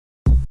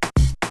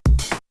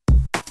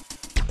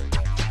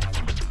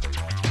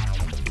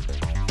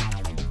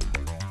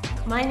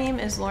My name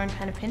is Lauren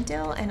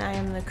Penapinto, and I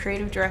am the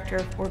creative director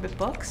of Orbit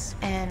Books,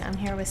 and I'm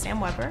here with Sam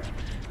Weber,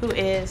 who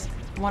is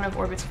one of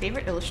Orbit's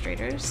favorite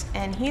illustrators,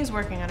 and he's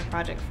working on a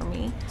project for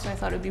me. So I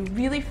thought it would be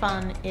really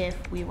fun if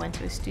we went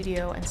to a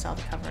studio and saw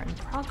the cover in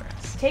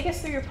progress. Take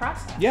us through your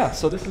process. Yeah,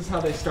 so this is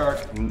how they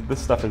start. And this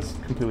stuff is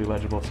completely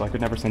legible, so I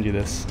could never send you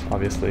this,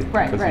 obviously,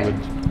 Right. you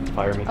would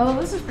fire me. Oh,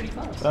 this is pretty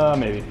close.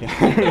 Maybe.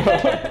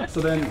 Yeah.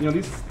 So then,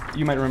 these,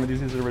 you might remember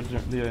these are the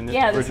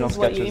original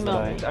sketches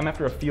that I'm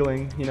after a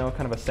feeling,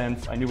 kind of a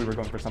sense. I knew we were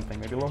going for something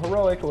maybe a little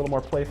heroic, a little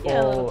more playful.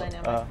 Yeah, a little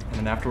dynamic. And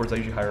then afterwards, I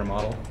usually hire a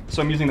model.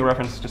 So I'm using the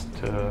reference just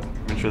to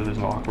ensure there's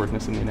no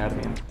awkwardness in the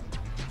anatomy.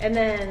 And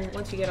then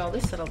once you get all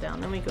this settled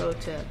down, then we go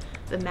to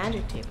the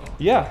magic table.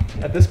 Yeah,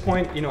 at this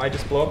point, I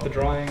just blow up the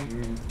drawing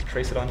and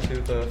trace it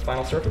onto the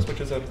final surface, which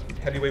is a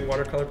heavyweight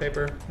watercolor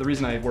paper. The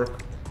reason I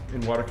work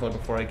in watercolor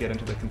before I get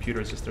into the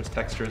computer is just there's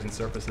textures and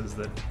surfaces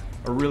that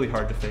are really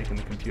hard to fake in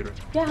the computer.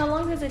 Yeah, how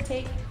long does it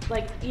take?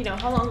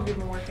 How long have you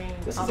been working?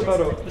 This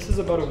is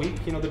about a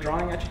week. The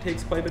drawing actually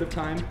takes quite a bit of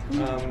time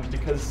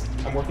because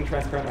I'm working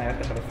transparently. I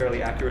have to have a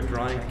fairly accurate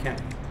drawing. I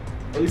can't,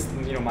 or at least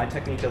my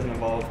technique doesn't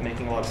involve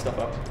making a lot of stuff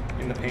up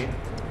in the paint.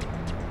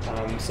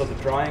 So the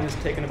drawing has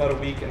taken about a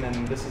week, and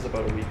then this is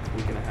about a week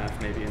and a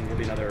half maybe, and there'll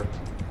be another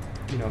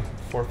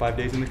 4 or 5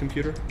 days in the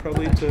computer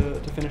probably to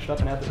finish it up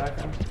and add the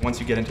background. Once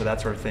you get into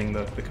that sort of thing,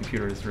 the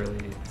computer is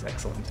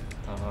excellent.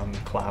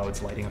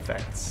 Clouds, lighting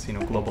effects,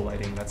 global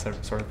lighting, that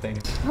sort of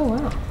thing. Oh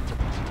wow.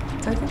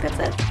 So I think that's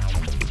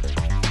it.